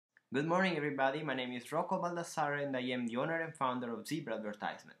Good morning everybody, my name is Rocco Baldassare and I am the owner and founder of Zebra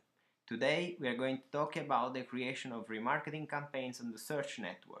Advertisement. Today we are going to talk about the creation of remarketing campaigns on the search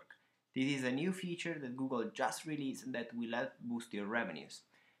network. This is a new feature that Google just released and that will help boost your revenues.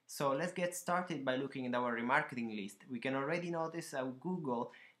 So let's get started by looking at our remarketing list. We can already notice how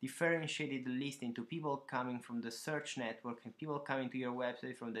Google differentiated the list into people coming from the search network and people coming to your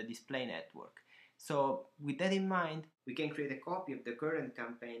website from the display network. So with that in mind, we can create a copy of the current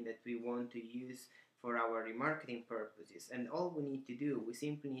campaign that we want to use for our remarketing purposes. And all we need to do, we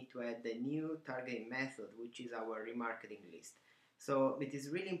simply need to add the new targeting method, which is our remarketing list. So it is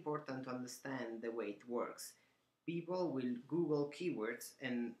really important to understand the way it works. People will Google keywords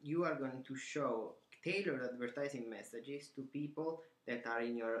and you are going to show tailored advertising messages to people that are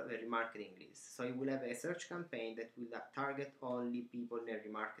in your remarketing list. So you will have a search campaign that will target only people in your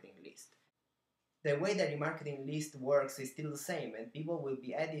remarketing list. The way the remarketing list works is still the same, and people will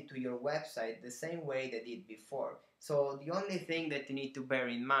be added to your website the same way they did before. So the only thing that you need to bear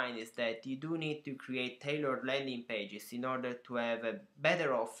in mind is that you do need to create tailored landing pages in order to have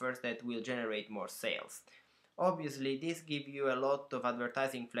better offers that will generate more sales. Obviously, this gives you a lot of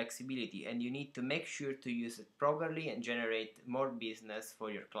advertising flexibility and you need to make sure to use it properly and generate more business for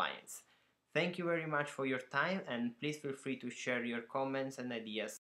your clients. Thank you very much for your time and please feel free to share your comments and ideas.